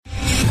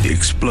The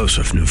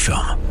explosive new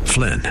film,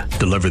 Flynn,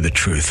 deliver the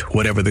truth,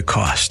 whatever the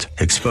cost,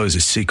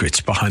 exposes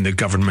secrets behind the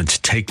government's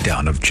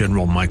takedown of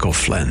General Michael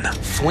Flynn.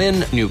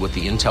 Flynn knew what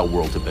the intel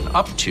world had been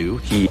up to.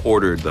 He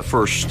ordered the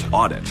first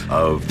audit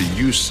of the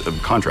use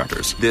of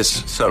contractors.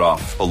 This set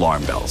off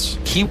alarm bells.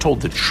 He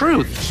told the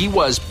truth. He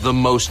was the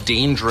most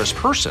dangerous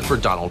person for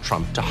Donald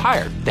Trump to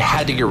hire. They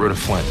had to get rid of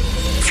Flynn.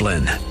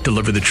 Flynn,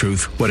 deliver the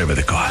truth, whatever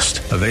the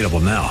cost. Available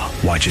now.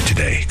 Watch it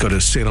today. Go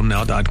to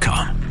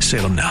salemnow.com.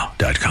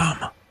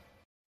 salemnow.com.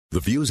 The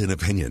views and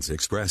opinions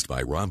expressed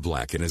by Rob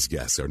Black and his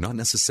guests are not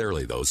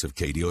necessarily those of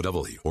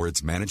KDOW or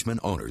its management,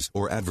 owners,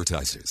 or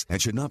advertisers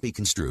and should not be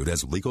construed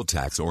as legal,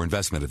 tax, or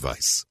investment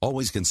advice.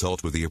 Always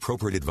consult with the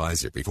appropriate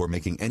advisor before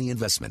making any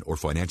investment or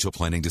financial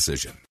planning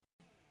decision.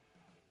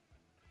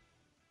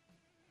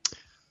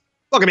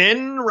 Welcome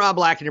in, Rob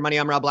Black and Your Money.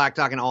 I'm Rob Black,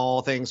 talking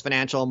all things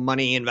financial,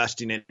 money,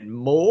 investing, and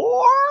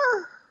more.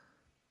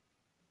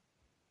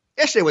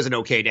 Yesterday was an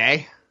okay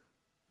day.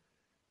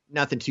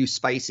 Nothing too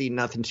spicy,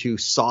 nothing too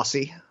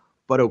saucy,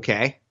 but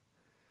okay.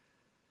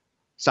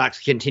 Stocks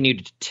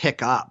continued to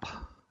tick up.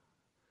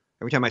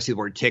 Every time I see the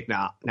word tick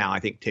now I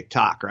think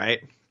TikTok,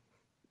 right?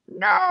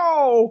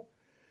 No!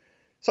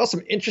 Saw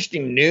some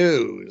interesting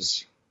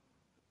news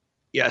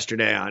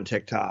yesterday on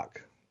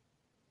TikTok.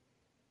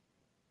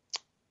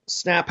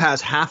 Snap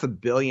has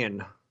 500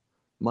 million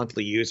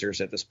monthly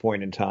users at this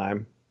point in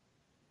time.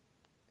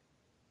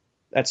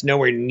 That's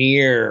nowhere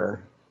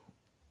near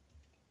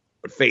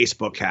what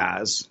Facebook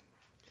has.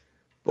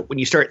 But when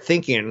you start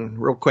thinking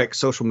real quick,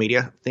 social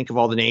media, think of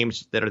all the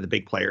names that are the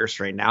big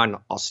players right now, and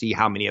I'll see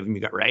how many of them you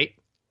got right.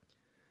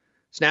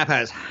 Snap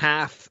has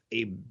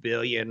 500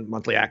 million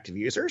monthly active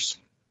users.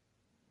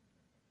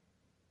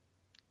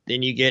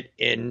 Then you get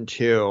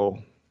into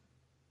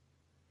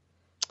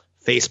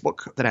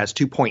Facebook that has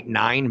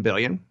 2.9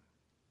 billion.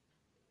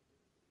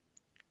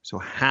 So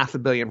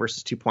 500 million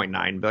versus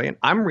 2.9 billion.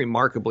 I'm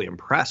remarkably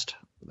impressed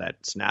that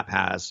Snap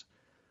has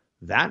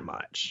that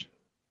much.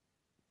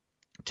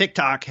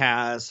 TikTok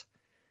has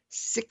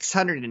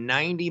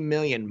 690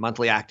 million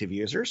monthly active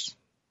users.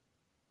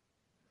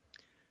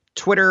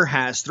 Twitter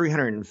has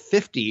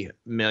 350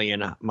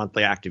 million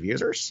monthly active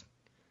users.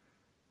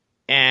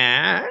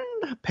 And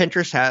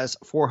Pinterest has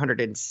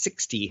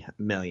 460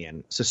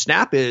 million. So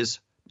Snap is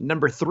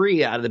number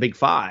 3 out of the big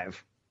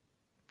 5.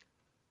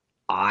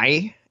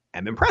 I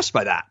am impressed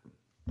by that.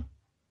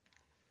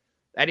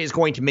 That is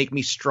going to make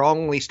me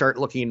strongly start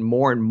looking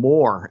more and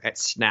more at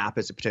Snap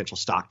as a potential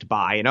stock to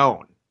buy and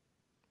own.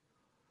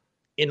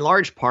 In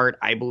large part,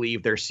 I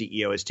believe their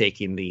CEO is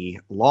taking the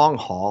long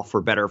haul,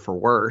 for better or for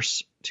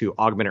worse, to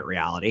augmented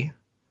reality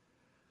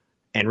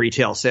and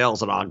retail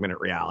sales on augmented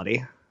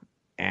reality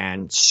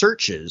and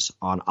searches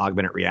on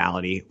augmented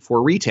reality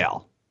for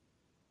retail.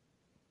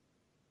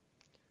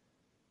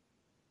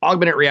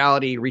 Augmented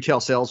reality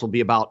retail sales will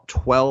be about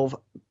 $12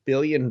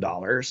 billion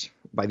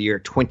by the year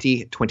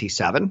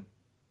 2027.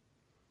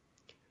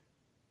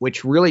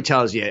 Which really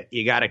tells you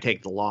got to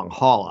take the long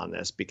haul on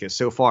this, because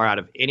so far out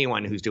of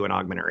anyone who's doing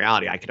augmented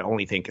reality, I could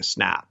only think of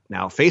Snap.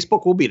 Now,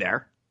 Facebook will be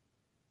there.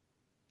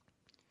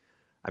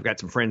 I've got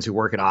some friends who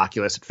work at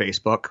Oculus at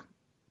Facebook,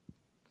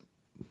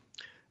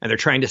 and they're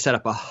trying to set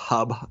up a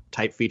hub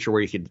type feature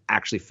where you could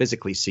actually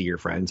physically see your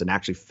friends and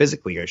actually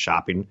physically go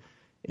shopping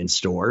in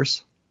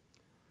stores.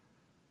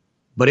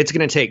 But it's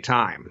going to take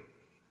time.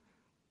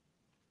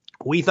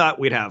 We thought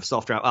we'd have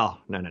self-driving. Oh,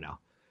 no.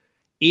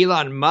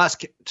 Elon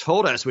Musk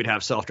told us we'd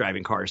have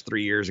self-driving cars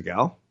 3 years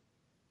ago.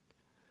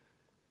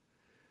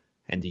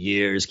 And the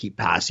years keep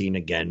passing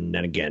again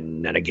and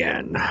again and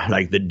again,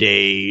 like the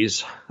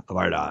days of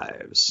our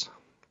lives.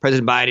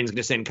 President Biden's going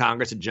to send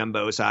Congress a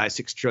jumbo-sized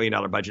 $6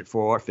 trillion budget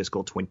for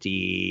fiscal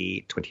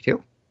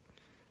 2022.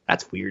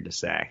 That's weird to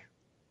say.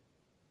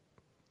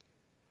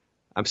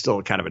 I'm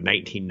still kind of a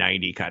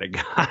 1990 kind of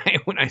guy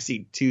when I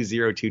see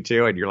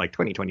 2022 and you're like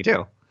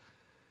 2022.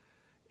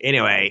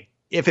 Anyway,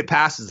 if it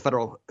passes,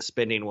 federal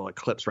spending will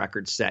eclipse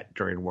records set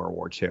during World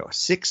War II.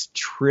 $6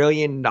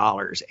 trillion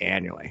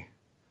annually.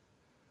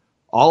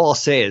 All I'll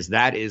say is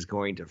that is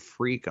going to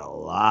freak a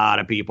lot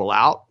of people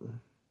out.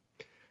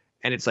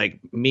 And it's like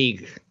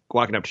me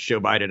walking up to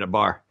Joe Biden at a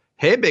bar.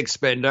 Hey, big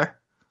spender.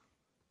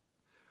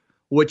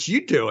 What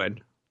you doing?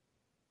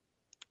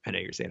 I know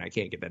you're saying I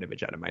can't get that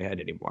image out of my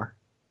head anymore.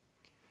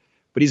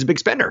 But he's a big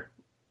spender.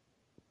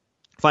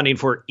 Funding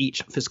for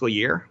each fiscal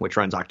year, which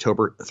runs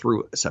October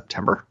through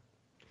September,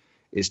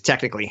 is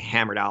technically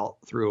hammered out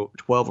through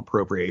 12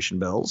 appropriation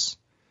bills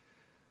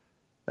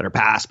that are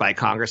passed by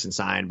Congress and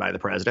signed by the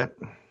president.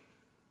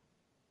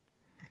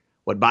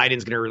 What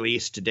Biden's going to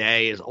release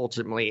today is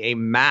ultimately a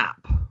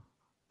map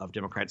of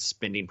Democrats'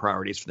 spending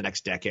priorities for the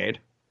next decade.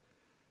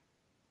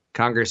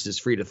 Congress is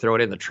free to throw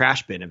it in the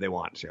trash bin if they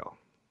want to.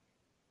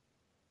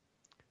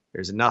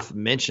 There's enough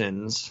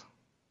mentions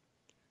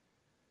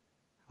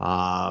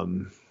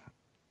that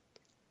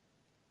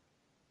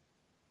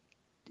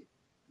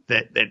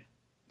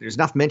there's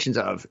enough mentions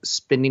of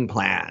spending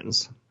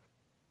plans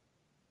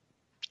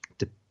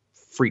to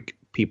freak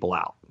people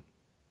out.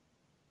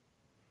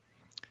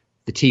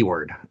 The T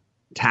word,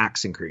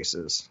 tax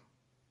increases.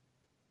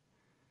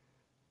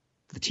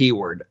 The T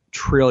word,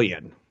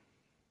 trillion.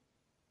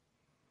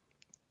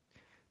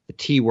 The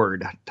T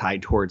word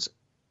tied towards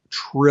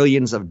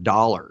trillions of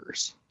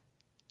dollars.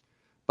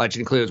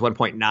 Budget includes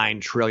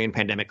 $1.9 trillion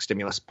pandemic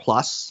stimulus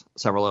plus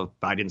several of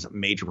Biden's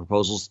major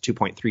proposals,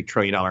 $2.3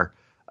 trillion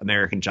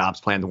American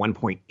Jobs Plan, the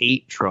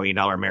 $1.8 trillion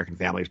American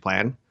Families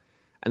Plan,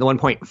 and the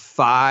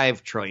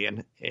 $1.5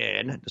 trillion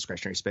in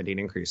discretionary spending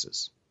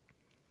increases.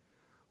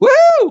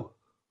 Woo!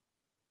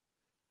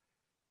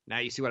 Now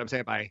you see what I'm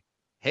saying by,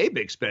 hey,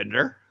 big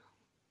spender.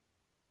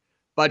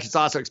 Budget's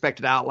also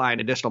expected to outline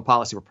additional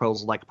policy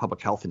proposals like a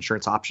public health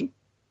insurance option,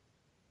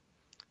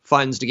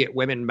 funds to get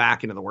women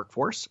back into the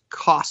workforce,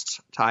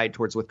 costs tied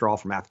towards withdrawal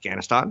from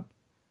Afghanistan,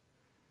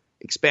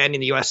 expanding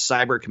the U.S.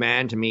 Cyber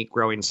Command to meet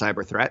growing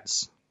cyber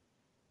threats.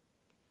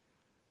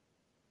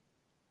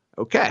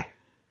 Okay.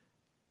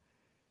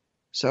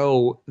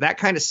 So that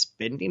kind of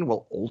spending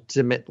will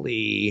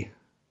ultimately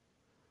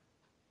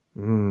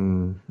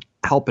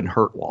help and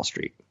hurt Wall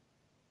Street.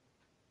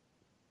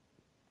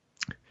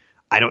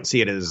 I don't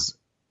see it as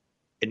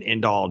an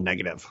end-all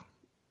negative.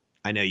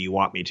 I know you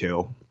want me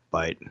to,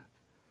 but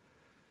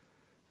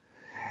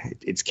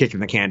it's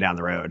kicking the can down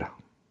the road.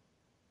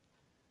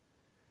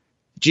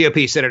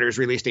 GOP senators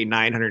released a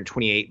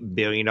 $928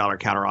 billion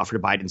counteroffer to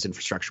Biden's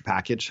infrastructure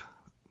package,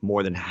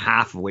 more than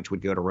half of which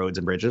would go to roads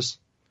and bridges.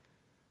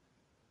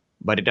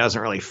 But it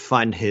doesn't really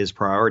fund his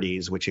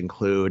priorities, which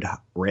include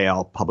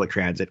rail, public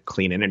transit,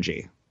 clean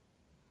energy.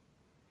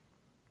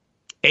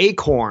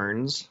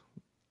 Acorns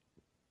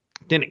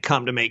didn't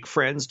come to make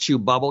friends, chew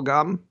bubble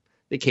gum.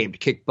 They came to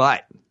kick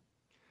butt.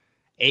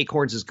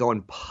 Acorns is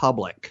going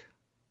public.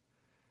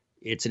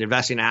 It's an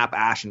investing app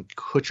Ashton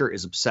Kutcher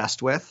is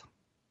obsessed with.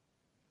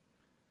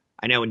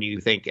 I know when you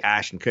think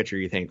Ashton Kutcher,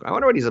 you think, I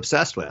wonder what he's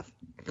obsessed with.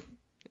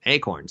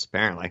 Acorns,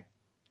 apparently.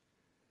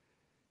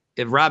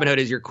 If Robinhood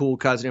is your cool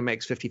cousin who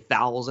makes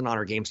 $50,000 on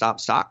her GameStop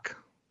stock,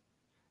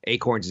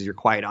 Acorns is your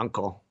quiet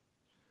uncle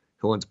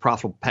who owns a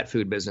profitable pet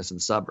food business in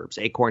the suburbs.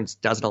 Acorns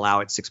doesn't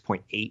allow its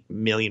 6.8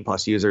 million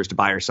plus users to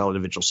buy or sell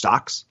individual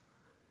stocks.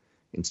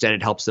 Instead,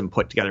 it helps them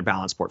put together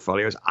balanced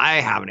portfolios.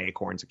 I have an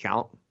Acorns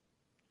account,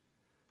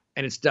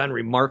 and it's done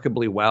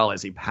remarkably well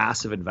as a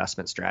passive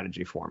investment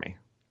strategy for me,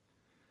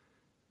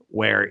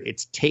 where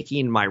it's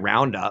taking my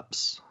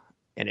roundups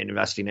and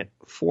investing it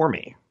for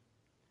me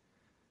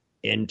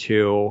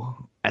into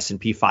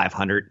S&P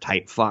 500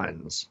 type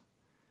funds.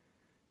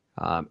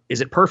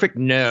 Is it perfect?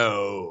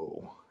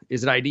 No.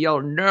 Is it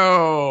ideal?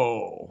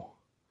 No.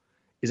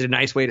 Is it a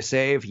nice way to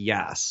save?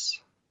 Yes.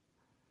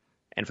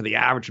 And for the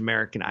average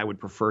American, I would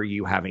prefer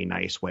you have a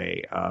nice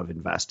way of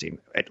investing,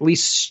 at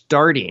least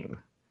starting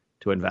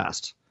to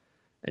invest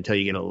until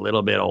you get a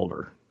little bit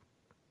older.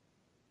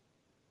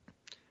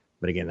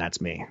 But again,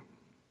 that's me.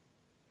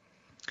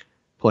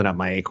 Pulling up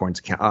my Acorns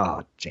account.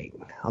 Oh,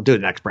 Jane. I'll do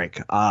it next break.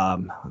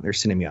 They're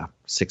sending me a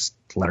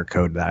 6-letter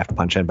code that I have to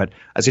punch in. But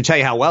I was going to tell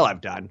you how well I've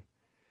done.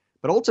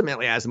 But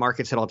ultimately, as the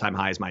markets hit all-time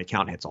highs, my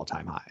account hits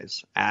all-time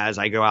highs. As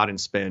I go out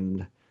and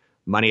spend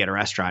money at a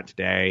restaurant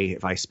today,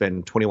 if I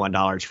spend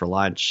 $21 for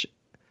lunch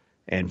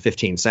and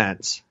 15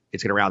 cents,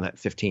 it's going to round that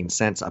 15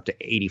 cents up to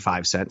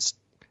 85 cents.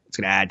 It's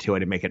going to add to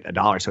it and make it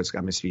 $1. So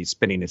I'm going to be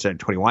spending, instead of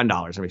 $21, I'm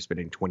going to be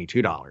spending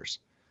 $22.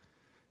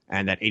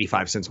 And that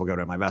 85 cents will go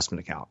to my investment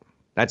account.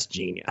 That's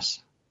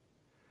genius.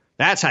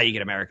 That's how you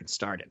get Americans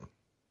started.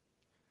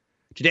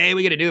 Today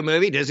we get a new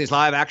movie. Disney's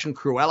live action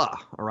Cruella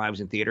arrives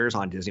in theaters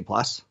on Disney+.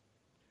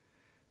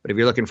 But if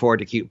you're looking forward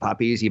to cute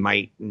puppies, you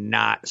might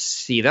not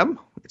see them.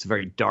 It's a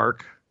very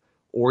dark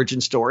origin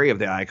story of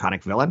the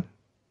iconic villain.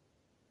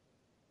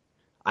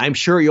 I'm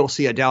sure you'll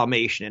see a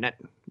Dalmatian in it,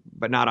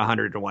 but not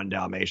 101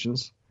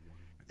 Dalmatians.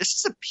 This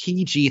is a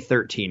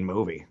PG-13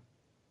 movie.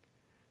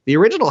 The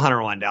original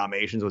 101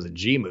 Dalmatians was a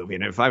G movie,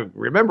 and if I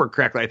remember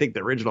correctly, I think the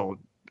original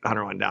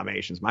 101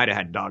 Dalmatians might have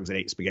had dogs that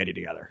ate spaghetti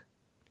together.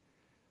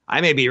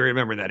 I may be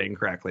remembering that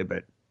incorrectly,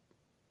 but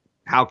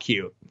how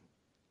cute.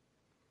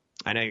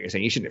 I know you're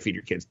saying you shouldn't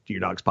feed your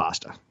dogs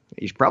pasta.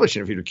 You probably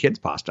shouldn't feed your kids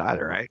pasta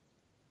either, right?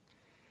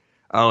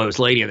 Oh, it was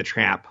Lady and the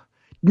Tramp.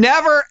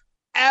 Never,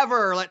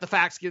 ever let the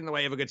facts get in the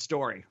way of a good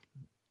story.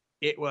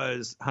 It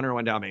was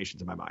 101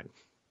 Dalmatians in my mind.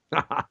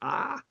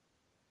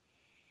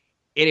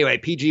 Anyway,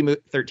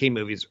 PG-13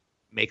 movies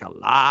make a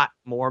lot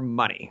more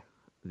money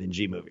than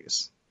G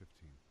movies.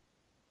 15.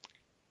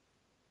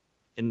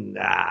 And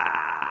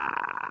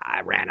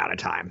I ran out of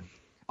time.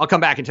 I'll come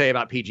back and tell you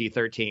about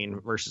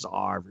PG-13 versus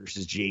R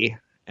versus G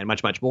and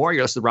much, much more.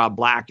 You're listening to Rob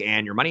Black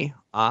and Your Money.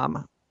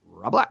 Rob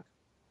Black.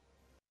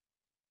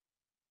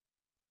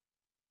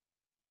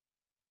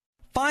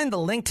 Find the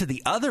link to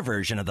the other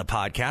version of the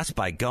podcast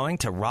by going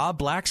to Rob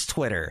Black's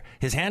Twitter.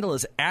 His handle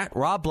is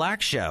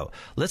 @RobBlackShow.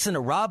 Listen to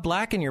Rob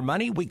Black and Your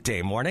Money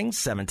weekday mornings,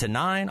 7 to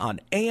 9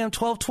 on AM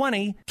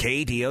 1220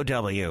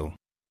 KDOW.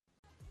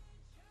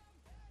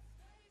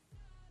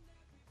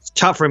 It's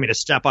tough for me to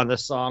step on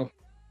this song.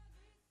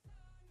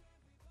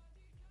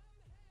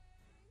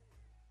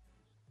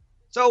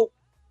 So,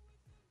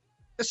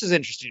 this is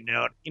interesting to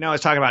note. You know, I was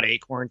talking about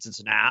Acorns.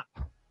 It's an app.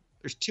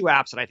 There's two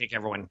apps that I think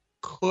everyone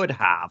could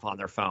have on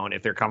their phone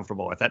if they're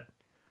comfortable with it.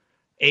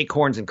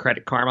 Acorns and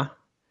Credit Karma.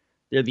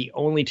 They're the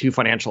only two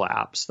financial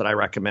apps that I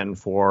recommend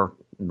for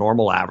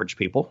normal average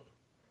people.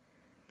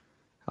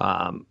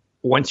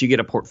 Once you get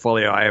a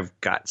portfolio, I've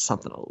got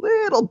something a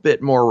little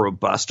bit more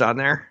robust on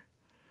there,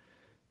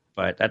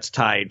 but that's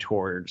tied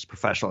towards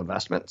professional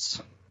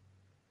investments.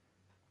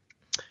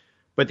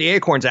 But the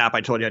Acorns app,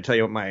 I tell you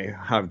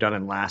how I've done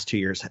in the last 2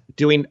 years,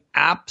 doing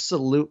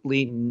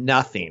absolutely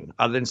nothing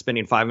other than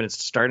spending 5 minutes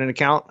to start an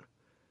account,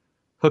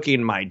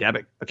 hooking my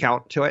debit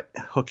account to it,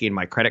 hooking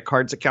my credit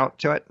cards account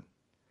to it.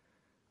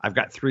 I've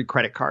got 3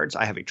 credit cards.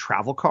 I have a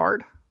travel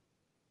card,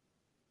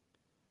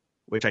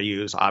 which I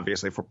use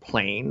obviously for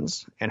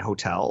planes and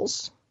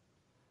hotels.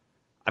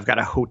 I've got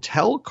a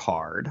hotel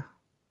card,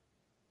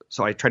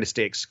 so I try to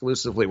stay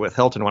exclusively with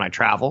Hilton when I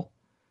travel,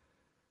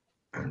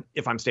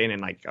 if I'm staying in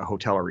like a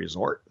hotel or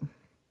resort.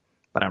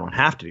 But I don't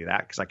have to do that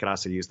because I could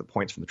also use the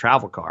points from the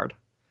travel card.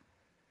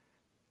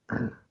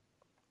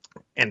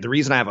 And the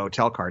reason I have a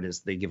hotel card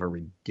is they give a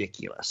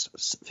ridiculous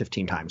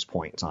 15 times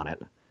points on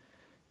it.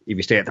 If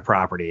you stay at the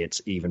property,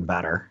 it's even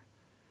better.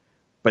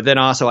 But then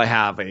also I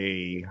have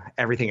a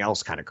everything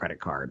else kind of credit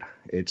card.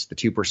 It's the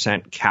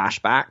 2% cash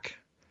back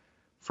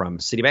from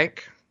Citibank.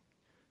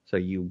 So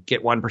you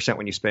get 1%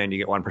 when you spend, you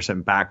get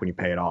 1% back when you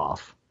pay it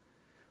off.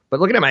 But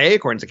looking at my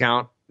Acorns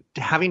account,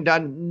 having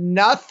done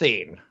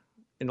nothing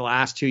in the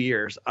last 2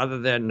 years other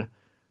than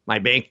my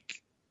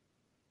bank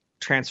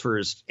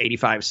transfers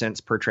 85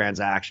 cents per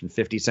transaction,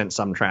 50 cents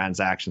some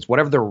transactions,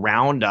 whatever the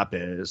roundup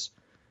is,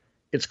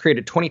 it's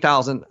created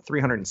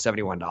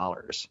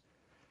 $20,371,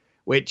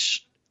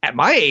 which at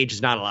my age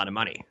is not a lot of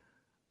money.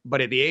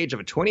 But at the age of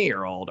a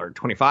 20-year-old or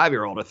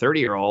 25-year-old or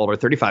 30-year-old or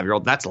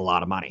 35-year-old, that's a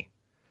lot of money.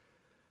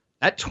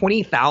 That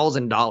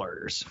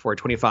 $20,000 for a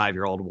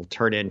 25-year-old will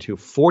turn into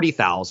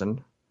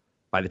 $40,000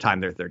 by the time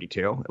they're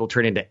 32. It'll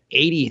turn into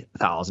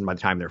 $80,000 by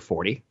the time they're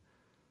 40.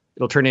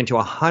 It'll turn into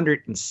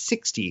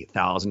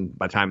 $160,000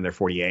 by the time they're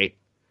 48.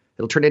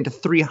 It'll turn into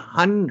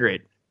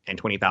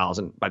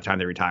 $320,000 by the time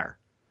they retire.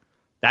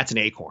 That's an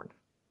Acorn.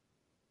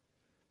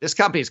 This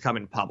company's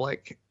coming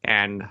public,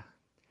 and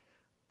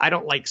I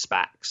don't like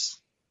SPACs.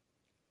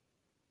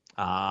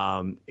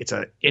 It's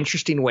an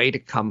interesting way to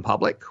come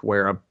public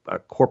where a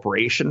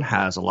corporation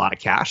has a lot of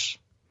cash.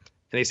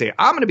 And they say,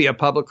 I'm going to be a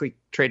publicly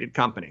traded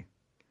company.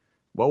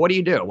 Well, what do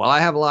you do? Well, I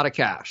have a lot of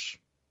cash.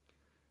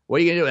 What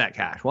are you going to do with that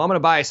cash? Well, I'm going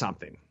to buy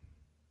something.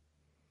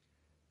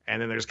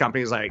 And then there's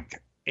companies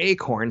like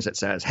Acorns that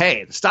says,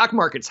 hey, the stock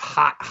market's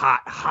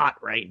hot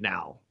right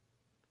now.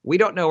 We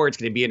don't know where it's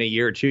going to be in a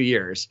year or 2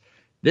 years.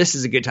 This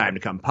is a good time to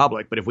come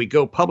public. But if we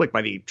go public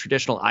by the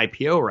traditional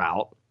IPO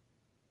route,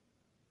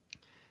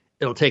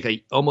 it'll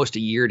take almost a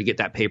year to get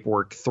that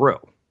paperwork through.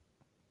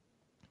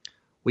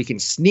 We can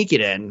sneak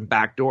it in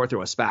backdoor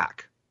through a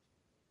SPAC.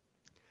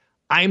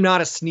 I'm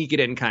not a sneak it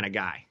in kind of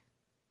guy.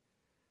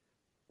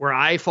 Where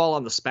I fall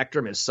on the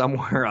spectrum is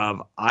somewhere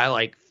of I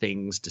like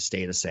things to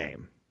stay the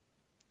same.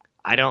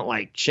 I don't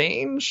like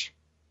change.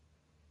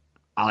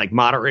 I like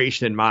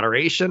moderation and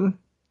moderation.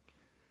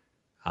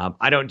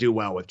 I don't do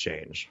well with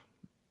change.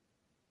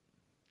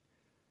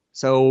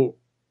 So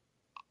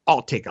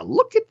I'll take a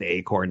look at the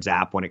Acorns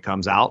app when it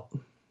comes out.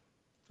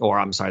 Or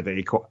I'm sorry, the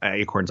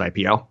Acorns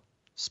IPO,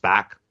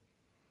 SPAC.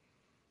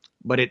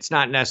 But it's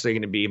not necessarily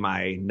going to be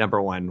my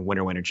number one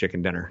winner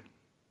chicken dinner. I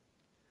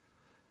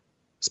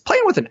was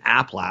playing with an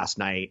app last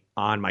night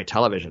on my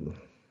television.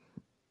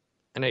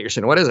 I know you're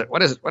saying, what is it?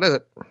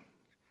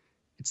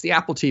 It's the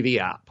Apple TV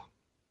app.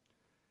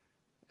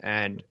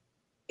 And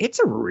it's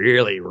a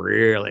really,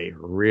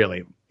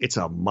 it's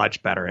a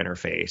much better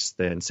interface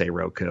than, say,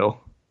 Roku.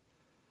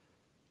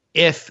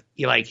 If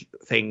you like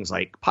things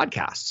like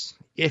podcasts,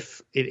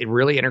 if it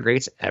really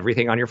integrates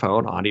everything on your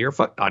phone onto your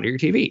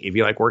TV. If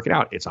you like working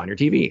out, it's on your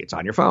TV, it's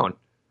on your phone.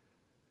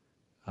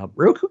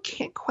 Roku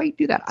can't quite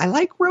do that. I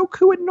like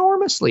Roku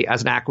enormously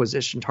as an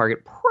acquisition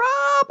target,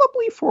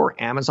 probably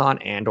for Amazon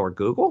and or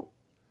Google.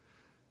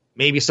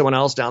 Maybe someone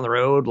else down the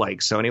road, like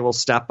Sony, will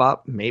step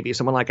up. Maybe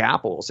someone like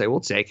Apple will say, we'll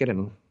take it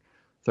and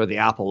throw the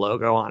Apple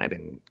logo on it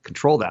and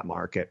control that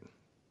market.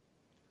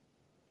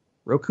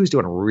 Roku's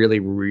doing a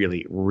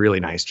really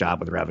nice job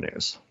with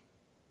revenues.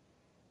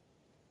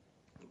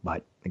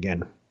 But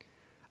again,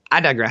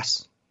 I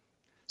digress.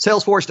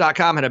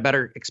 Salesforce.com had a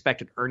better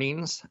expected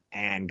earnings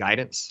and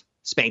guidance.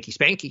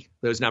 Spanky.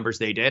 Those numbers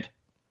they did.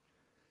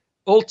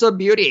 Ulta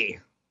Beauty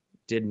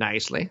did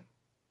nicely,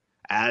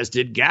 as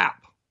did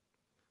Gap,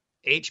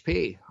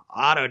 HP,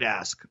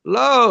 Autodesk,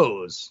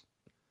 Lowe's.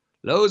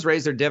 Lowe's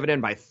raised their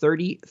dividend by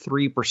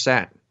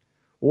 33%.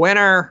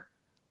 Winner.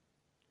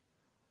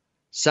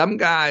 Some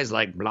guys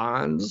like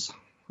blondes.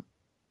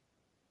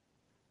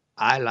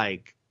 I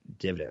like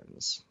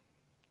dividends.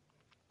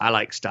 I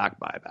like stock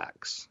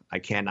buybacks. I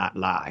cannot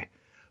lie.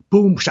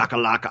 Boom,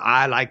 shakalaka.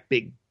 I like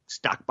big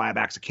stock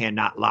buybacks. I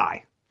cannot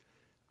lie.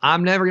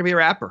 I'm never going to be a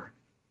rapper.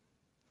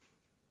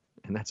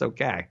 And that's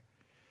okay.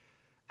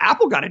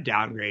 Apple got a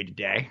downgrade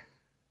today.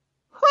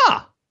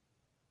 Huh.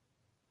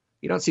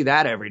 You don't see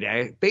that every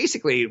day.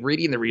 Basically,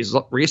 reading the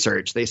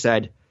research, they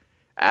said,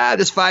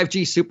 this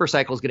 5G super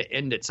cycle is going to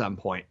end at some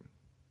point.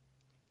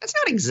 That's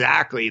not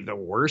exactly the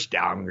worst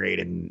downgrade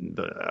in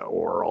the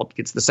world.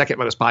 It's the second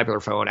most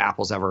popular phone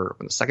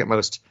the second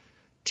most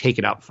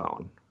taken up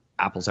phone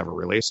Apple's ever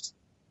released.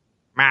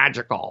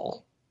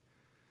 Magical.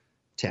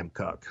 Tim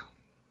Cook.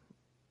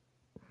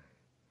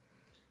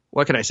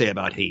 What can I say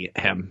about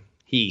him?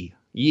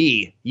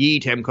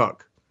 Tim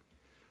Cook.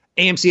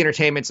 AMC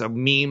Entertainment's a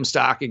meme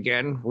stock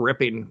again,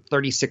 ripping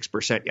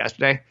 36%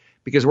 yesterday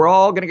because we're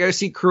all going to go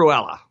see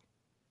Cruella.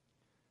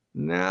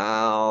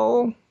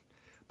 No.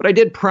 But I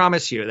did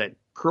promise you that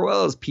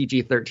Cruella is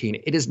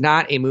PG-13. It is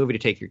not a movie to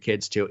take your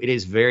kids to. It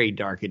is very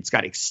dark. It's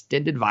got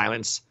extended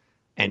violence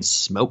and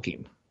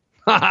smoking.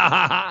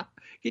 Can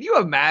you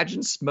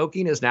imagine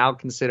smoking is now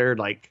considered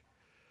like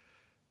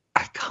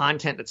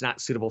content that's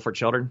not suitable for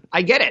children?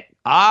 I get it.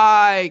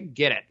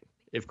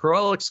 If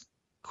Cruella looks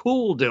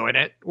cool doing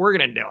it, we're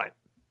going to do it.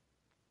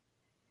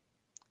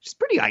 She's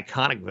pretty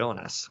iconic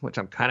villainess, which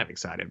I'm kind of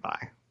excited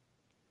by.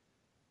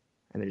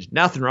 And there's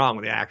nothing wrong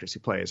with the actress who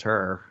plays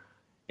her,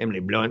 Emily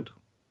Blunt,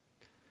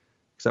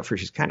 except for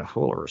she's kind of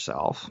full of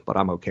herself, but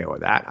I'm okay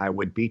with that. I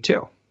would be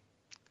too.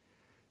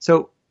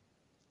 So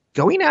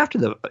going after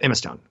the Emma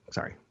Stone,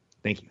 sorry.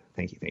 Thank you.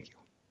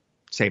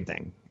 Same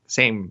thing.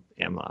 Same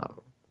Emma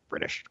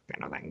British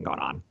kind of thing going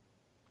on.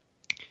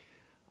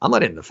 I'm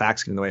letting the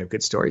facts get in the way of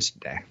good stories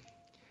today.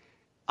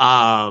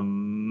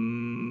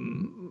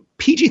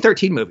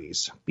 PG-13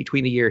 movies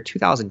between the year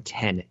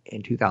 2010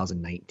 and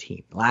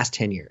 2019, the last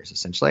 10 years,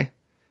 essentially.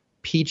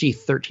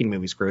 PG-13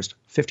 movies grossed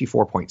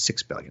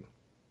 $54.6 billion.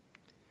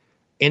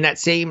 In that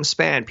same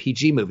span,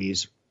 PG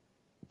movies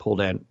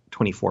pulled in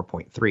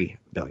 $24.3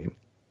 billion.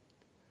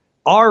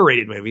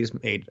 R-rated movies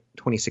made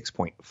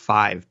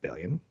 $26.5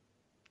 billion.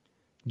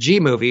 G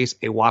movies,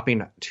 a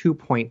whopping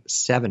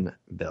 $2.7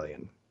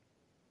 billion.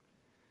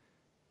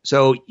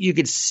 So you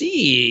could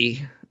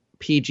see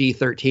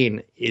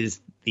PG-13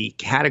 is the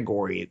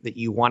category that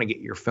you want to get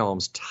your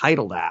films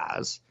titled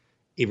as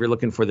if you're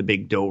looking for the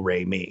big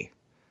do-re-mi.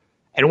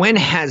 And when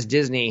has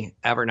Disney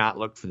ever not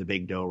looked for the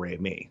big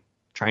do-re-mi?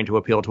 Trying to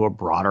appeal to a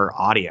broader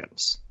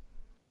audience.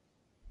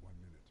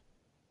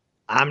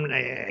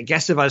 I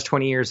guess if I was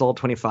 20 years old,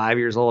 25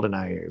 years old, and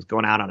I was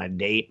going out on a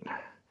date,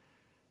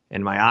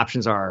 and my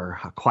options are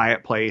A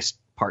Quiet Place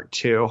Part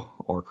 2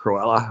 or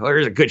Cruella, well,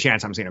 there's a good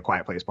chance I'm seeing A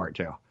Quiet Place Part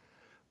 2.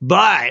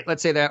 But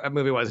let's say that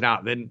movie wasn't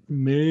out, then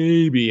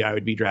maybe I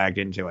would be dragged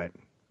into it.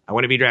 I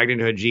want to be dragged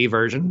into a G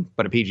version,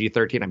 but a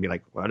PG-13, I'd be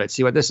like, well, let's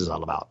see what this is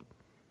all about.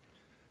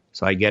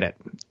 So I get it.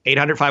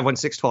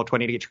 800-516-1220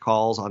 to get your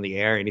calls on the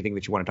air. Anything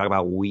that you want to talk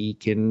about, we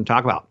can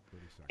talk about.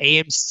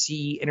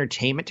 AMC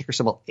Entertainment, ticker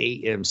symbol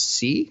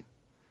AMC,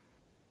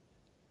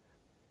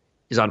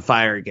 is on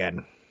fire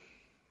again.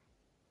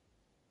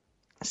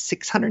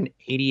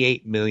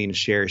 688 million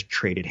shares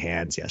traded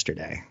hands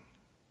yesterday.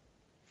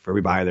 For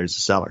every buyer, there's a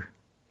seller.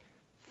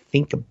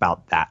 Think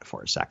about that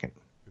for a second.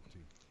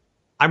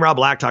 I'm Rob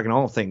Black, talking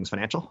all things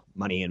financial,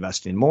 money,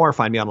 investing, and more.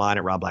 Find me online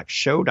at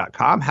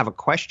robblackshow.com. Have a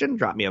question,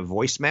 drop me a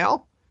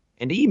voicemail,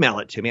 and email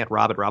it to me at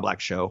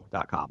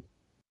rob@robblackshow.com.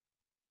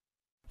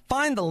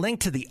 Find the link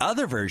to the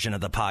other version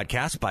of the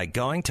podcast by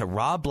going to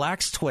Rob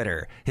Black's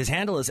Twitter. His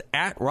handle is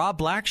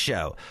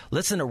 @RobBlackShow.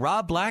 Listen to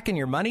Rob Black and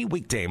Your Money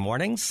weekday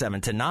mornings,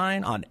 7 to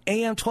 9 on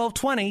AM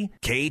 1220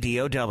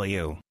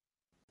 KDOW.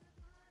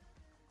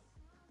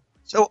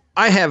 So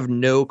I have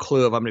no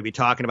clue if I'm going to be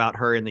talking about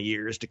her in the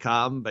years to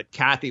come, but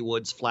Cathie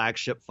Wood's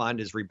flagship fund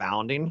is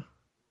rebounding.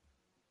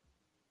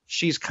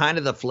 She's kind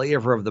of the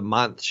flavor of the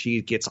month.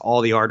 She gets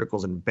all the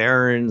articles in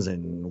Barron's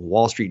and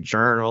Wall Street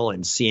Journal,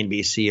 and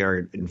CNBC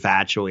are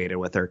infatuated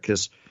with her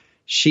because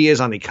she is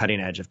on the cutting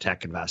edge of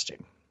tech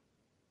investing.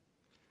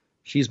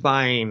 She's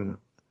buying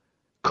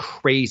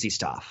crazy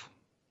stuff.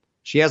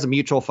 She has a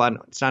mutual fund.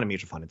 It's not a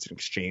mutual fund. It's an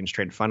exchange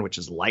traded fund, which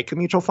is like a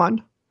mutual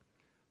fund,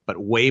 but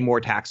way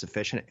more tax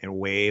efficient and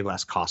way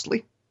less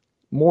costly.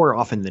 More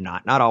often than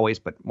not. Not always,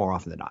 but more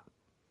often than not.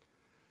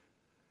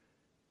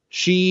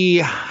 She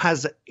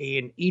has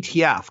an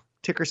ETF.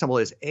 Ticker symbol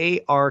is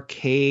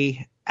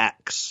ARKX.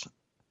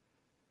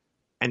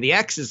 And the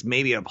X is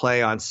maybe a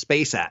play on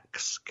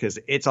SpaceX because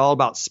it's all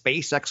about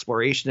space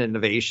exploration and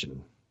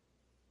innovation.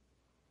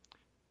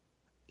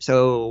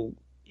 So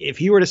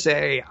if you were to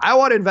say, I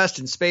want to invest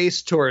in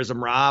space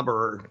tourism, Rob,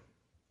 or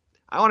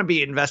I want to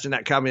be investing in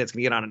that company that's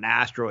going to get on an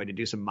asteroid and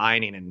do some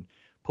mining and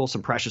pull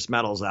some precious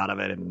metals out of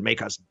it and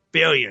make us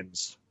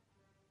billions.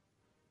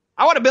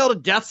 I want to build a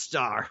Death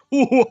Star.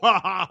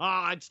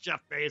 It's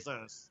Jeff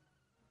Bezos.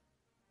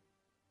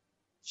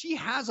 She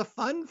has a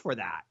fund for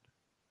that.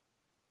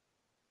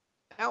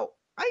 Now,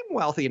 I'm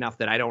wealthy enough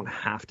that I don't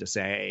have to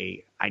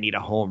say I need a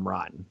home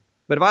run.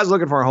 But if I was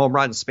looking for a home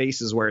run,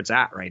 space is where it's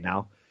at right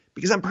now.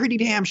 Because I'm pretty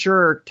damn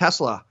sure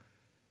Tesla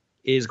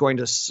is going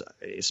to...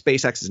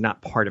 SpaceX is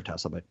not part of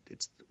Tesla, but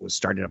it was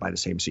started up by the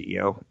same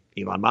CEO,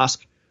 Elon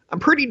Musk. I'm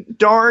pretty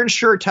darn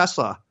sure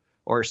Tesla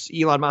or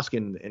Elon Musk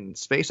and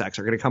SpaceX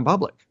are going to come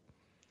public.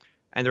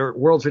 And the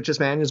world's richest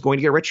man is going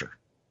to get richer.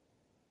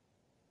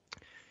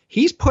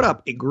 He's put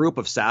up a group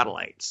of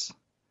satellites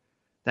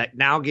that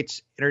now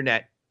gets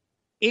internet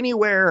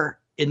anywhere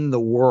in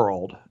the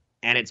world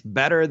And it's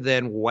better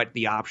than what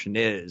the option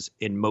is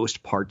in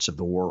most parts of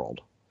the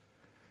world.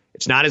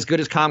 It's not as good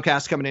as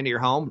Comcast coming into your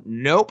home.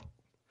 Nope.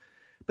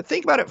 But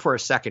think about it for a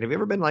second. Have you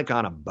ever been like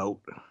on a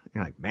boat?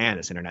 You're like, man,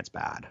 this internet's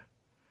bad.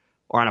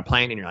 Or on a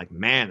plane and you're like,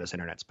 man, this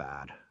internet's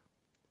bad.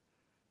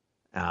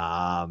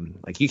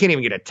 Like you can't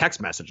even get a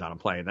text message on a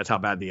plane. That's how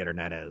bad the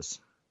internet is.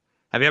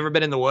 Have you ever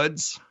been in the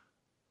woods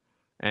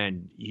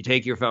and you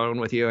take your phone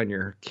with you and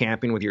you're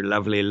camping with your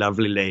lovely,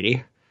 lovely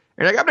lady?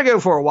 You're like, I'm going to go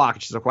for a walk.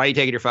 She's like, why are you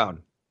taking your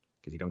phone?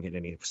 Because you don't get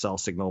any cell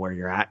signal where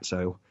you're at.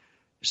 So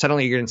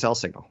suddenly you're getting cell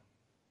signal.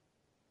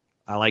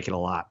 I like it a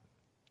lot.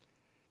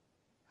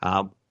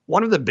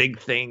 One of the big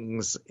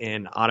things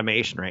in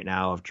automation right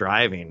now of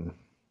driving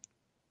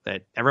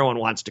that everyone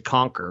wants to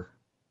conquer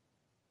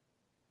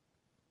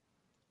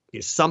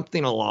is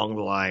something along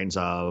the lines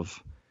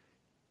of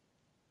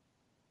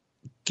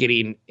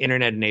getting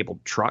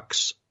internet-enabled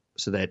trucks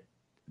so that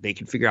they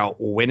can figure out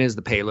when is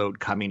the payload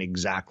coming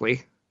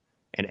exactly,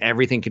 and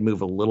everything can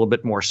move a little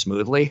bit more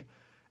smoothly.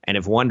 And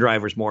if one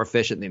driver is more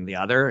efficient than the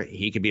other,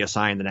 he could be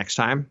assigned the next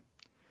time.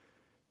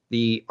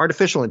 The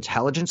artificial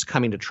intelligence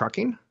coming to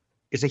trucking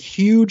is a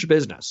huge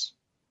business,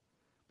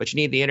 but you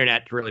need the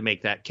internet to really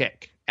make that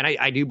kick. And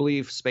I do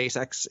believe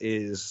SpaceX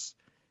is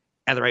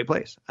at the right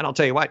place. And I'll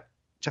tell you what,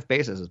 Jeff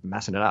Bezos is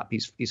messing it up.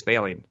 He's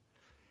failing.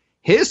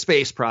 His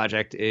space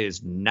project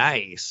is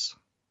nice.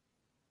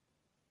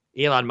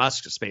 Elon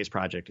Musk's space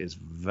project is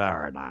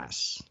very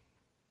nice.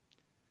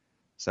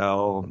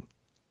 So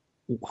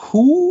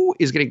who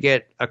is going to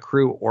get a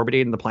crew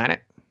orbiting the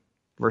planet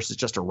versus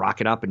just a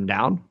rocket up and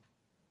down?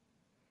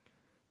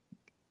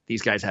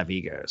 These guys have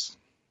egos.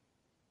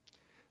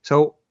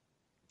 So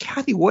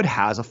Cathie Wood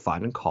has a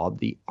fund called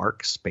the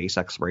ARC Space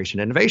Exploration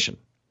Innovation.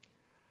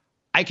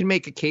 I can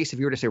make a case if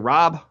you were to say,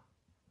 Rob,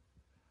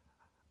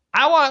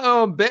 I want to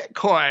own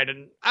Bitcoin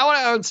and I want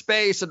to own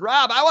space, and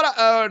Rob, I want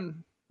to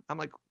own. I'm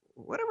like,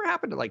 whatever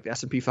happened to like the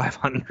S&P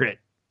 500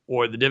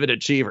 or the Dividend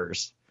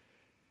Achievers?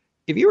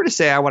 If you were to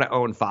say I want to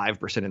own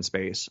 5% in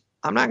space,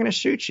 I'm not going to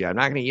shoot you. I'm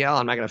not going to yell.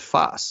 I'm not going to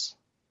fuss.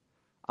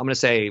 I'm going to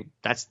say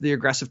that's the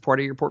aggressive part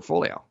of your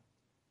portfolio.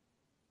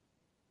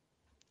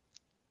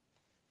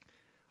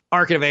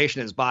 ARC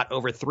Innovation has bought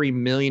over 3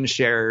 million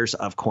shares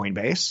of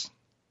Coinbase.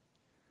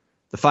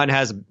 The fund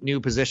has new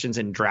positions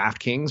in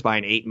DraftKings,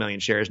 buying 8 million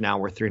shares, now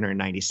worth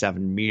 $397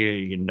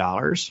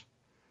 million.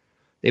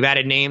 They've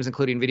added names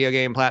including video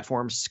game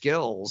platform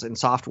Skills and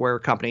software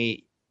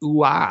company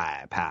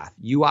UiPath.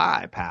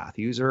 UiPath.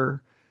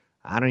 User,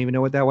 I don't even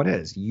know what that one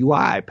is.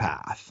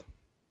 UiPath.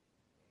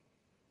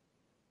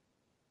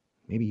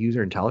 Maybe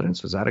user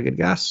intelligence. Was that a good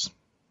guess?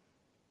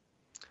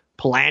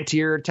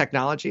 Palantir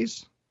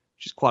Technologies.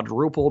 She's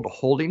quadrupled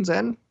holdings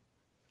in.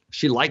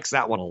 She likes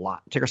that one a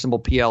lot. Ticker symbol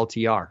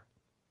PLTR.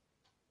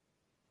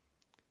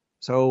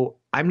 So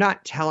I'm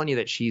not telling you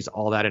that she's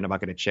all that in a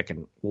bucket of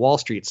chicken. Wall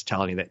Street's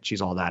telling you that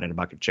she's all that in a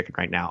bucket of chicken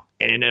right now.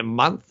 And in a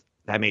month,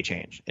 that may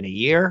change. In a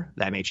year,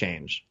 that may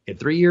change. In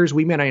 3 years,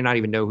 we may not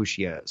even know who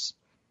she is.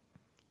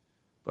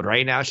 But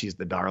right now, she's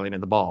the darling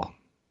of the ball.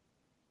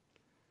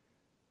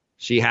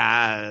 She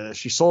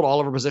sold all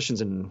of her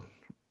positions in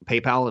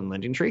PayPal and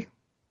LendingTree.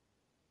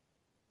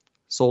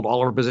 Sold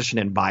all of her position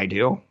in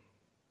Baidu,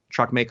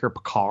 truck maker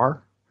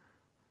Paccar,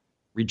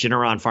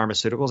 Regeneron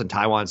Pharmaceuticals, and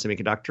Taiwan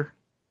Semiconductor.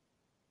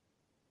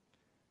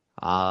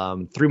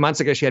 3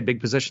 months ago, she had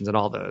big positions in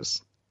all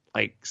those.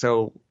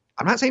 So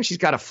I'm not saying she's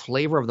got a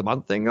flavor of the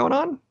month thing going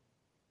on,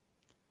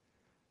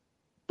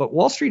 but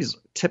Wall Street is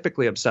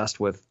typically obsessed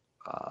with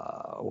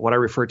what I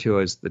refer to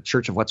as the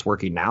church of what's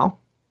working now,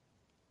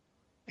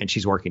 and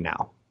she's working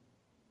now.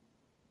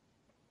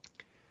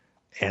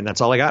 And that's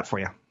all I got for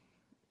you.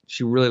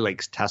 She really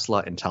likes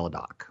Tesla and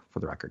Teladoc, for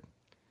the record.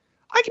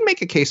 I can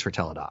make a case for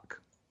Teladoc.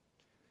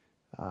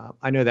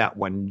 I know that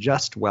one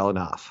just well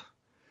enough.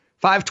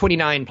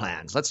 529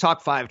 plans. Let's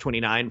talk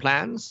 529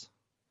 plans.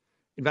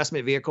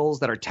 Investment vehicles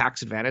that are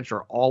tax advantaged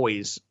are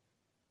always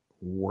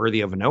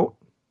worthy of a note.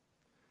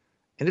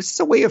 And this is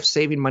a way of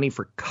saving money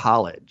for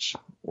college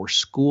or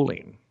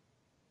schooling.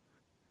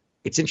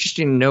 It's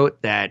interesting to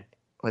note that,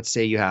 let's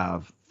say you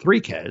have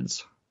 3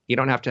 kids. You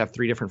don't have to have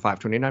 3 different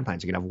 529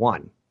 plans. You can have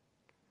one.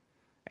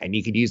 And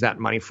you could use that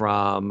money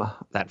from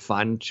that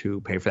fund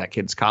to pay for that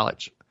kid's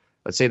college.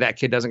 Let's say that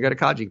kid doesn't go to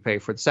college. You can pay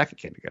for the second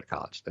kid to go to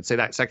college. Let's say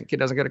that second kid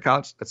doesn't go to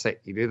college. Let's say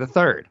you do the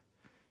third.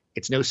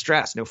 It's no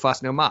stress, no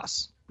fuss, no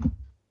muss.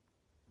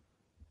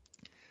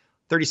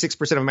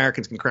 36% of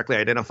Americans can correctly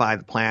identify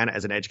the plan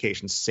as an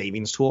education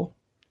savings tool.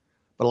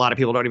 But a lot of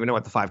people don't even know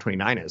what the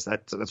 529 is.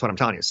 That's what I'm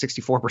telling you.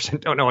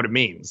 64% don't know what it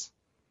means.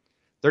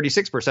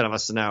 36% of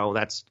us know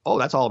that's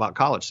all about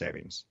college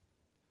savings.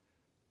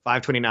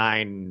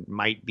 529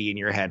 might be in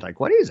your head like,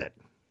 what is it?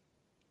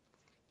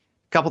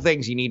 A couple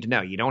things you need to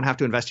know. You don't have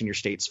to invest in your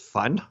state's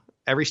fund.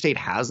 Every state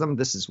has them.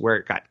 This is where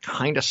it got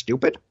kind of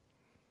stupid.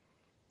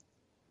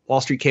 Wall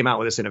Street came out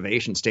with this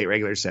innovation. State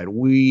regulators said,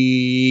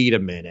 wait a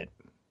minute.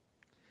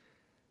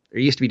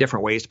 There used to be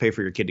different ways to pay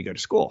for your kid to go to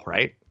school,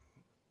 right?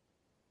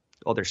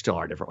 Well, there still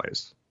are different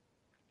ways.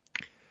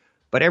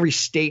 But every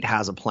state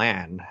has a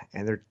plan,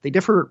 and they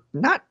differ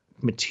not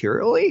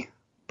materially,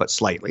 but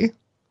slightly.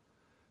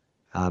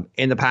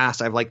 In the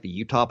past, I've liked the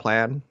Utah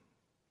plan,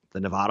 the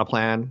Nevada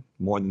plan,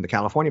 more than the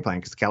California plan,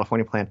 because the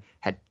California plan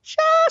had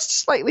just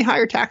slightly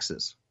higher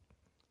taxes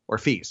or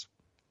fees.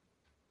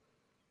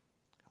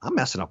 I'm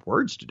messing up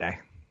words today.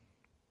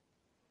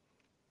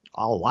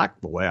 I'll like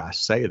the way I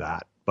say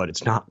that, but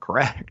it's not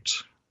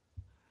correct.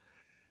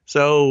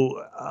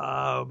 So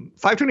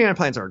 529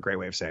 plans are a great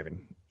way of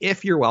saving.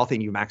 If you're wealthy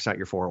and you maxed out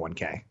your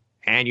 401k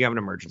and you have an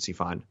emergency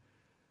fund,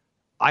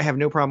 I have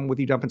no problem with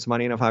you dumping some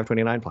money in a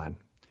 529 plan.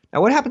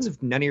 Now, what happens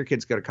if none of your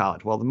kids go to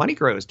college? Well, the money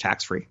grows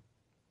tax-free.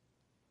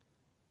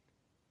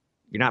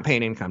 You're not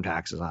paying income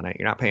taxes on it.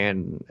 You're not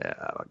paying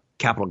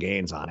capital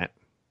gains on it.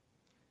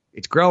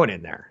 It's growing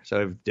in there.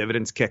 So if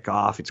dividends kick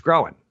off, it's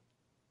growing.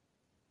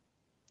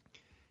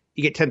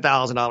 You get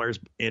 $10,000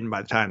 in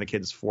by the time the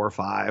kid's 4 or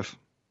 5.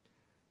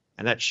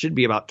 And that should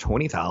be about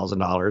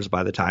 $20,000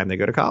 by the time they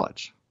go to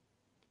college.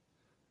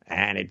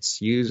 And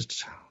it's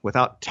used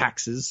without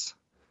taxes,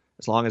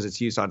 as long as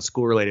it's used on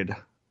school-related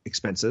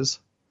expenses.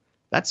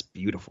 That's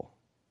beautiful.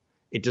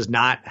 It does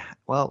not,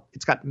 well,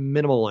 it's got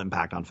minimal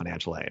impact on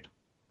financial aid.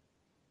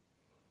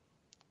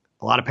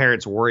 A lot of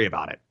parents worry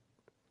about it.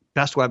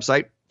 Best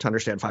website to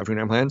understand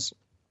 529 plans,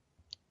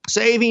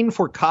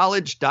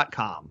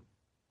 savingforcollege.com.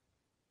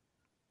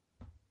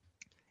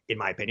 In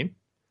my opinion,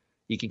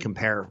 you can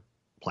compare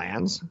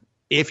plans.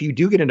 If you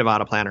do get a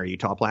Nevada plan or a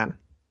Utah plan,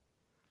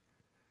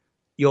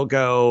 you'll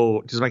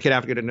go, does my kid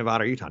have to go to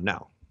Nevada or Utah?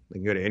 No, they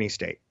can go to any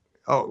state.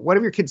 Oh, what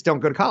if your kids don't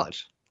go to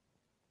college?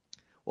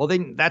 Well,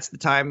 then that's the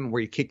time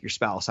where you kick your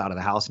spouse out of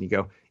the house and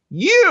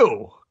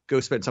you go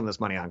spend some of this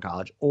money on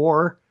college,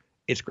 or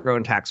it's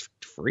grown tax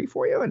free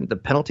for you and the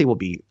penalty will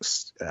be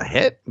a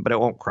hit, but it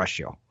won't crush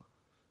you.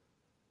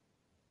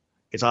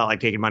 It's not like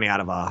taking money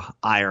out of a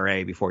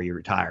IRA before you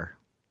retire.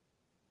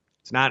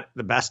 It's not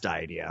the best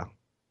idea,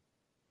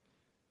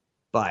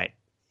 but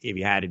if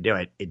you had to do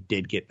it, it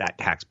did get that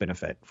tax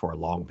benefit for a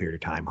long period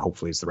of time.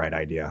 Hopefully it's the right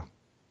idea.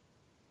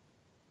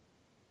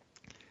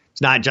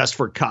 It's not just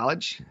for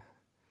college.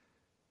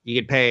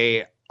 You could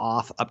pay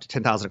off up to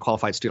 $10,000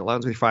 qualified student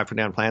loans with your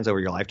 529 plans over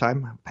your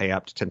lifetime. Pay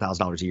up to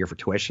 $10,000 a year for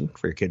tuition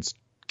for your kids'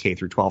 K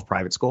through 12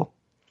 private school.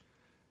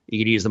 You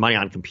could use the money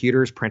on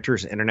computers,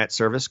 printers, internet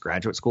service,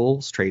 graduate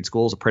schools, trade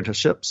schools,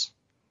 apprenticeships.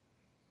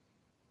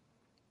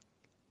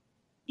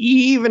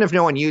 Even if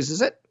no one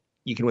uses it,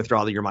 you can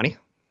withdraw your money.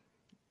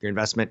 Your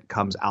investment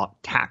comes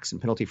out tax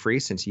and penalty free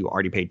since you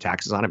already paid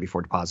taxes on it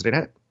before depositing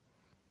it.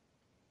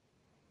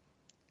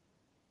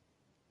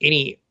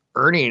 Any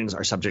earnings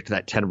are subject to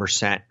that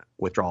 10%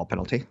 withdrawal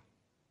penalty.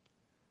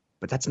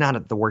 But that's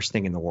not the worst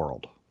thing in the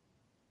world.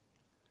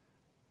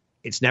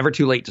 It's never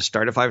too late to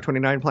start a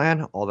 529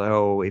 plan,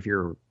 although if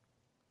your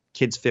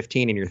kid's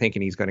 15 and you're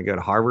thinking he's going to go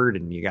to Harvard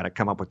and you got to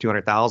come up with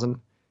 $200,000,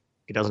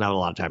 it doesn't have a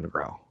lot of time to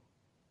grow.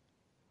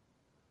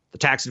 The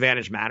tax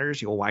advantage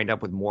matters. You'll wind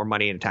up with more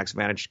money in a tax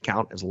advantage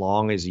account as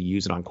long as you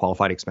use it on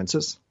qualified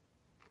expenses.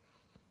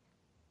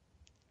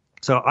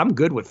 So I'm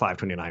good with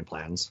 529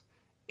 plans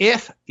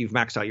if you've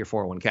maxed out your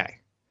 401k.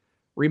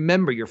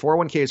 Remember, your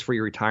 401k is for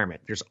your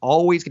retirement. There's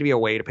always going to be a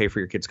way to pay for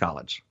your kids'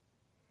 college.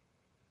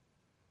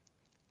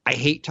 I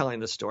hate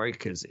telling this story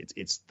because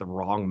it's the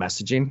wrong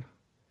messaging,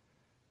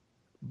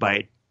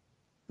 but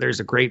there's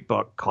a great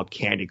book called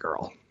Candy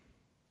Girl.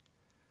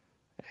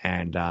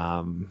 And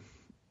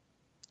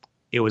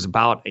it was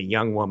about a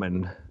young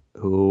woman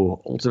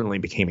who ultimately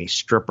became a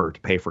stripper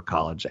to pay for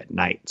college at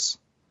nights.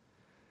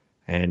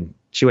 And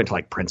she went to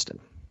like Princeton.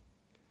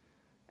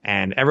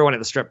 And everyone at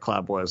the strip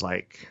club was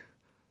like,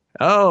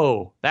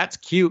 oh, that's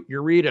cute.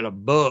 You're reading a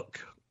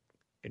book.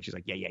 And she's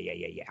like,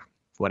 yeah.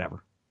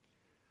 Whatever.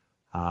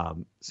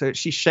 So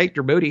she shaked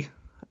her booty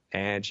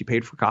and she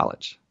paid for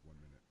college.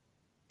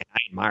 And I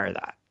admire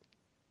that.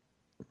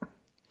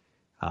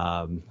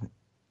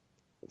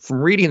 From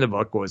reading the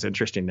book, what was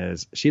interesting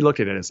is she looked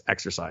at it as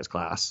exercise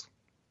class.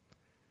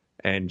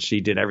 And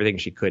she did everything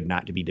she could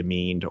not to be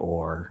demeaned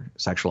or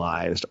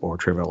sexualized or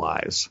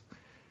trivialized.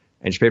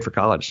 And she paid for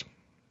college.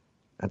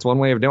 That's one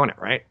way of doing it,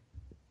 right?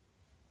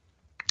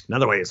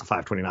 Another way is a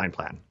 529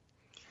 plan.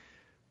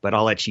 But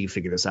I'll let you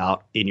figure this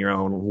out in your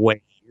own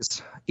ways.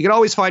 You can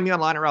always find me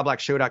online at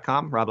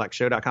robblackshow.com,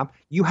 robblackshow.com.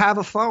 You have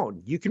a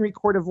phone. You can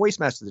record a voice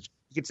message.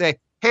 You can say,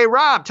 hey,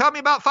 Rob, tell me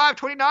about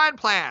 529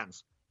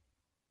 plans.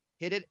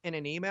 Hit it in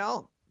an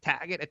email,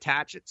 tag it,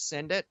 attach it,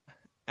 send it,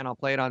 and I'll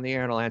play it on the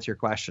air and I'll answer your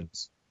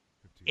questions.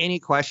 Any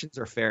questions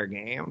are fair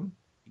game.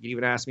 You can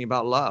even ask me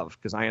about love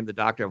because I am the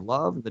doctor of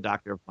love and the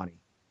doctor of money.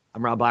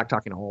 I'm Rob Black,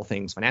 talking all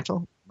things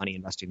financial, money,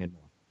 investing, and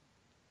more.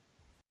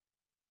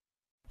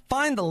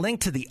 Find the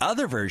link to the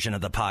other version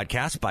of the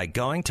podcast by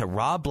going to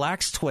Rob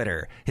Black's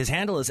Twitter. His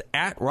handle is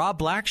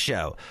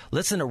 @RobBlackShow.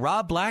 Listen to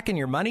Rob Black and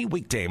Your Money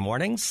weekday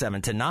mornings,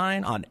 7 to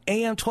 9 on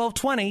AM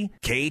 1220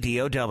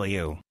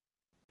 KDOW.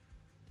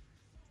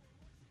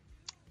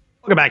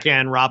 Welcome back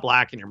in, Rob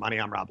Black and Your Money.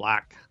 I'm Rob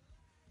Black.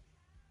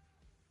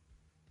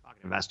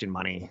 Talking investing,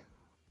 money,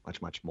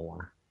 much, much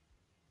more.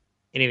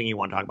 Anything you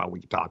want to talk about, we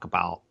can talk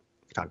about.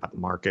 We can talk about the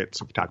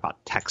markets. We can talk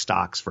about tech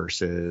stocks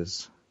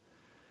versus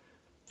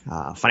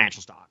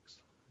Financial stocks.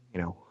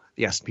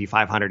 The S&P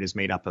 500 is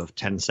made up of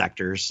 10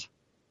 sectors,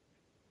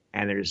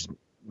 and there's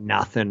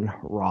nothing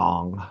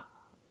wrong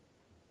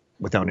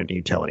with owning a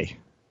utility.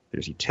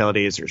 There's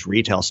utilities, there's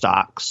retail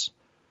stocks,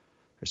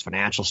 there's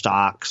financial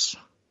stocks,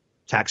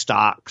 tech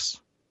stocks,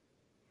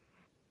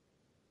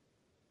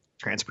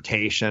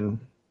 transportation,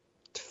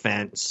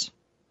 defense.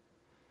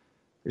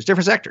 There's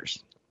different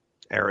sectors.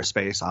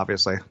 Aerospace,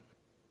 obviously.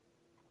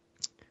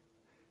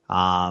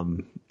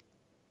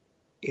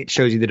 It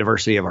shows you the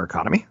diversity of our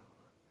economy.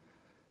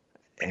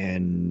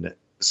 And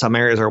some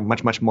areas are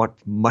much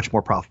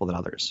more profitable than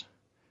others.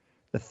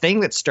 The thing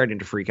that's starting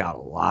to freak out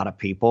a lot of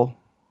people,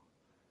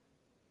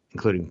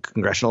 including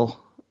congressional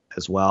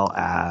as well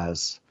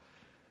as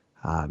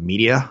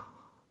media,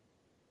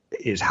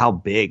 is how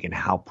big and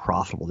how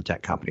profitable the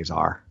tech companies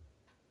are.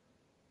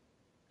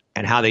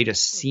 And how they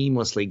just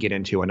seamlessly get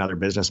into another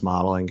business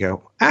model and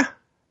go,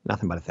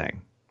 nothing but a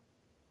thing.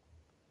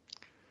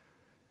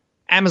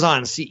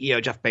 Amazon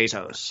CEO Jeff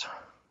Bezos.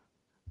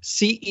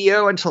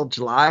 CEO until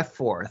July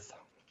 4th.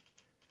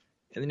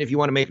 And then if you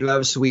want to make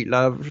love, sweet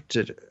love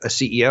to a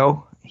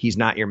CEO, he's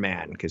not your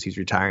man because he's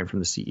retiring from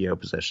the CEO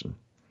position.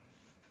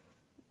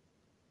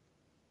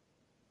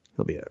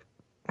 He'll be a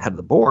head of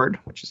the board,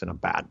 which is in a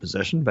bad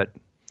position, but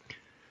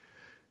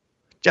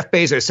Jeff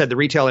Bezos said the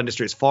retail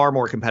industry is far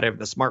more competitive than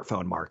the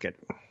smartphone market.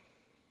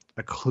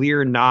 A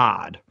clear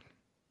nod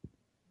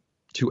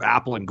to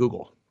Apple and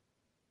Google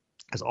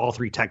as all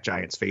three tech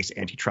giants face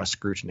antitrust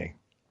scrutiny.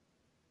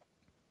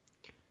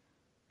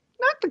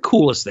 Not the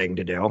coolest thing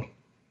to do.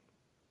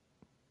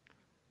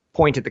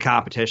 Point at the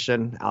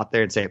competition out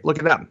there and say, look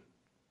at them.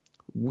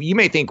 You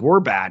may think we're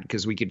bad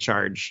because we can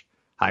charge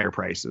higher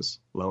prices,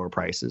 lower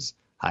prices,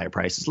 higher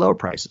prices, lower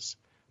prices.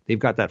 They've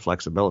got that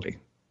flexibility.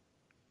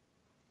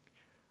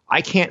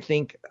 I can't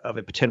think of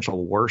a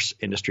potential worse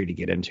industry to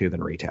get into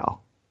than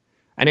retail.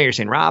 I know you're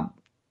saying, Rob,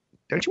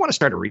 don't you want to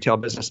start a retail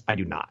business? I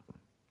do not.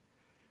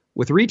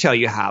 With retail,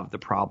 you have the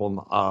problem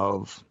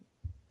of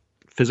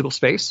physical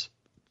space.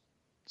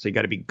 So you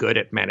got to be good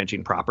at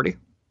managing property.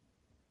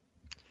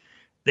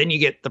 Then you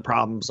get the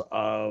problems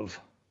of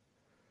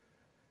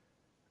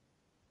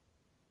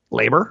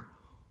labor.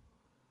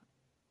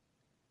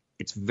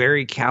 It's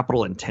very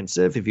capital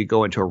intensive. If you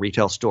go into a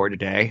retail store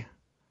today,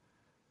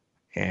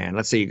 and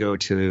let's say you go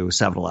to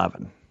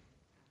 7-Eleven,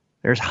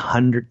 there's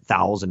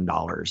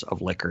 $100,000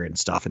 of liquor and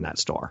stuff in that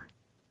store.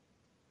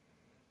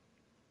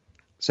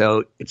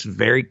 So it's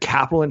very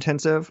capital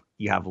intensive.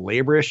 You have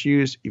labor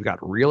issues. You've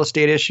got real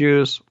estate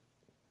issues.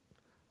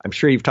 I'm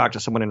sure you've talked to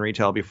someone in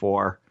retail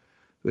before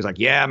who's like,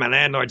 yeah, my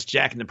landlord's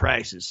jacking the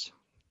prices.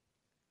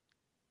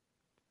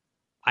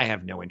 I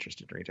have no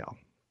interest in retail.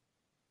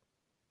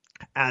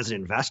 As an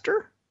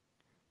investor,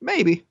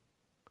 maybe.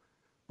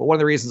 But one of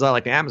the reasons I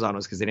liked Amazon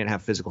was because they didn't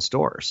have physical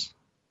stores.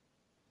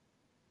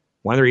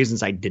 One of the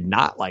reasons I did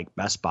not like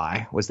Best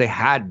Buy was they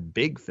had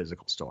big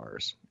physical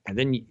stores. And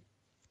then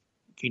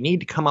you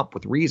need to come up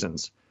with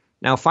reasons.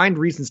 Now, find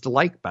reasons to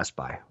like Best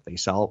Buy. They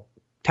sell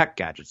tech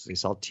gadgets. They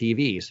sell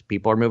TVs.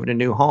 People are moving to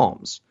new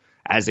homes.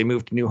 As they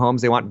move to new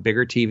homes, they want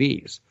bigger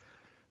TVs.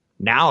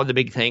 Now, the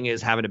big thing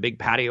is having a big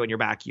patio in your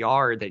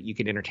backyard that you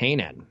can entertain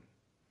in.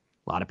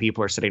 A lot of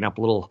people are setting up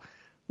little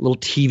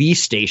TV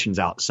stations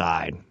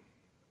outside,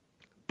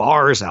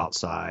 bars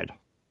outside.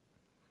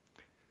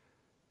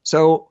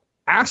 So,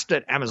 asked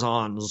at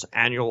Amazon's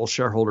annual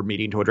shareholder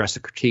meeting to address the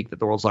critique that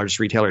the world's largest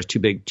retailer is too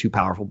big, too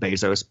powerful,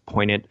 Bezos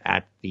pointed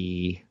at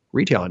the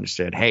retail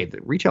industry and said, hey, the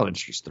retail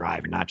industry is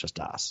thriving, not just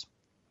us.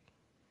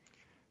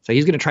 So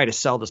he's going to try to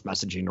sell this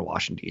messaging to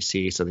Washington,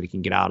 D.C. so that he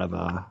can get out of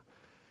a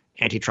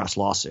antitrust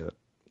lawsuit.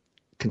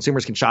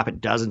 Consumers can shop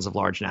at dozens of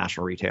large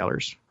national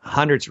retailers,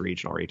 hundreds of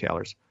regional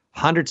retailers,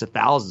 hundreds of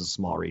thousands of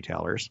small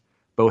retailers,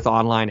 both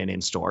online and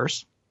in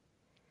stores.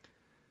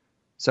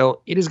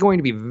 So it is going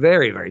to be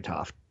very, very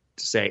tough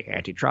to say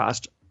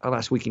antitrust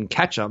unless we can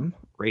catch them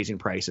raising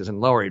prices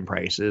and lowering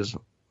prices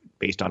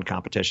based on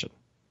competition.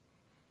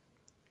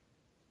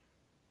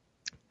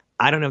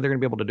 I don't know if they're going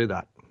to be able to do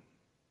that.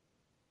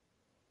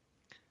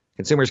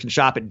 Consumers can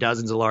shop at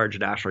dozens of large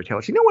national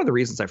retailers. You know one of the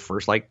reasons I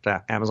first liked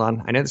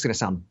Amazon? I know this is going to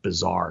sound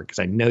bizarre because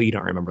I know you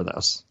don't remember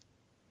this.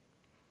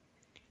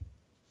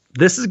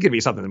 This is going to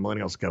be something the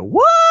millennials go,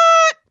 what?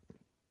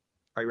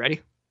 Are you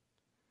ready?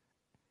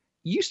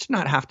 You used to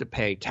not have to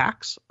pay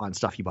tax on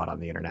stuff you bought on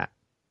the internet.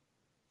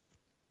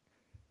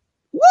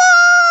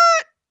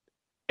 What?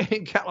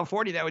 In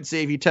California, that would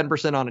save you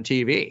 10% on a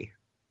TV.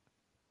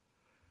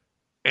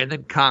 And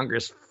then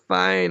Congress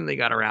finally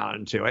got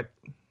around to it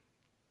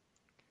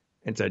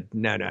and said,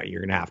 no, you're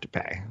going to have to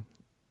pay.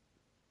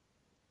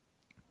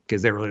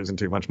 Because they were losing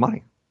too much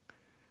money.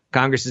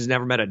 Congress has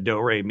never met a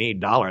do-re-mi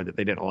dollar that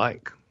they didn't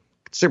like.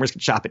 Consumers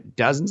can shop at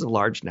dozens of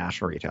large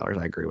national retailers.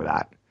 I agree with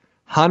that.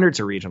 Hundreds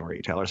of regional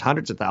retailers,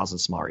 hundreds of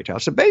thousands of small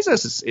retailers. So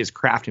Bezos is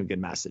crafting a good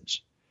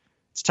message.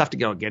 It's tough to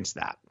go against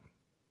that.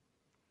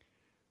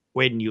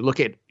 When you look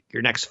at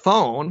your next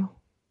phone,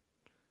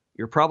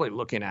 you're probably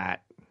looking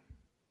at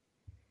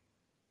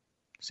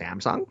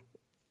Samsung,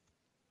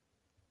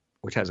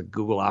 which has a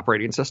Google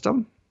operating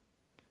system,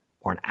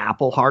 or an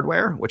Apple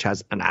hardware, which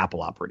has an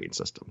Apple operating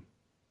system.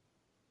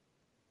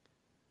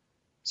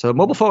 So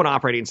mobile phone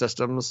operating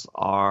systems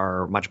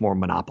are much more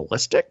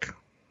monopolistic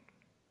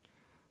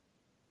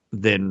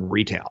than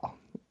retail.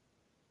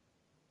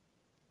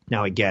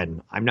 Now,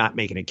 again, I'm not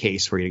making a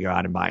case for you to go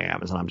out and buy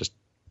Amazon. I'm just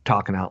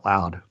talking out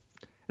loud.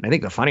 And I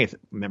think the funny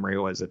memory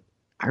was that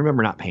I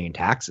remember not paying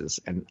taxes,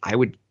 and I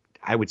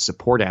would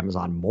support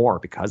Amazon more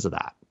because of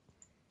that.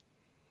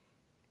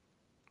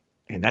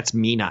 And that's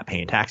me not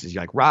paying taxes.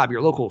 You're like, Rob,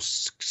 your local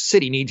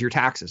city needs your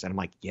taxes. And I'm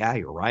like, yeah,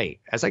 you're right.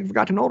 As I've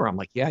gotten older, I'm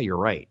like, yeah, you're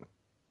right.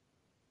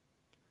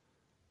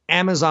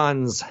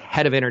 Amazon's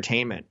head of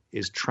entertainment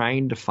is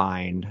trying to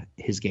find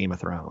his Game of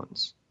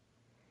Thrones.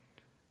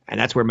 And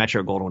that's where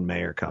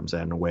Metro-Goldwyn-Mayer comes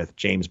in with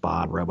James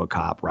Bond,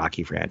 RoboCop,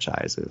 Rocky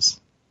franchises.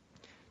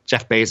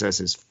 Jeff Bezos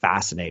is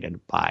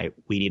fascinated by,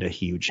 we need a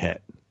huge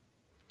hit.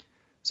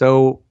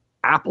 So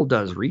Apple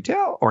does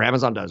retail, or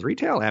Amazon does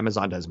retail,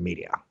 Amazon does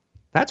media.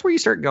 That's where you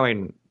start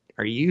going,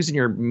 are you using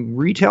your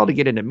retail to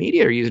get into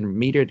media, or are you using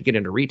media to get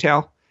into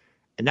retail?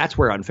 And that's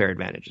where unfair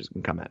advantages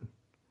can come in.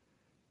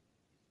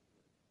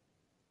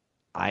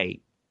 I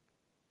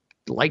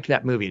liked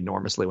that movie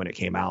enormously when it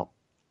came out,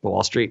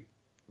 Wall Street.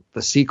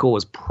 The sequel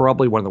was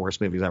probably one of the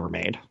worst movies ever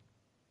made.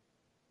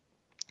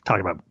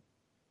 Talking about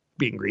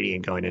being greedy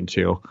and going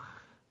into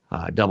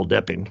double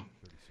dipping.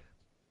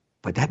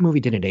 But that movie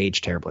didn't age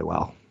terribly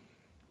well.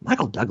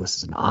 Michael Douglas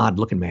is an odd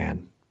looking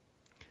man.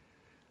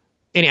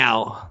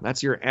 Anyhow,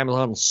 that's your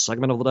Amazon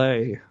segment of the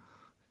day.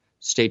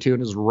 Stay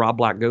tuned as Rob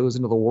Black goes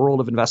into the world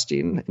of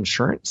investing,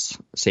 insurance,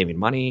 saving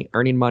money,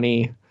 earning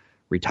money,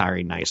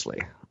 retiring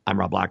nicely. I'm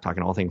Rob Black,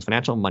 talking all things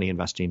financial, money,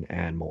 investing,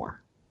 and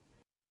more.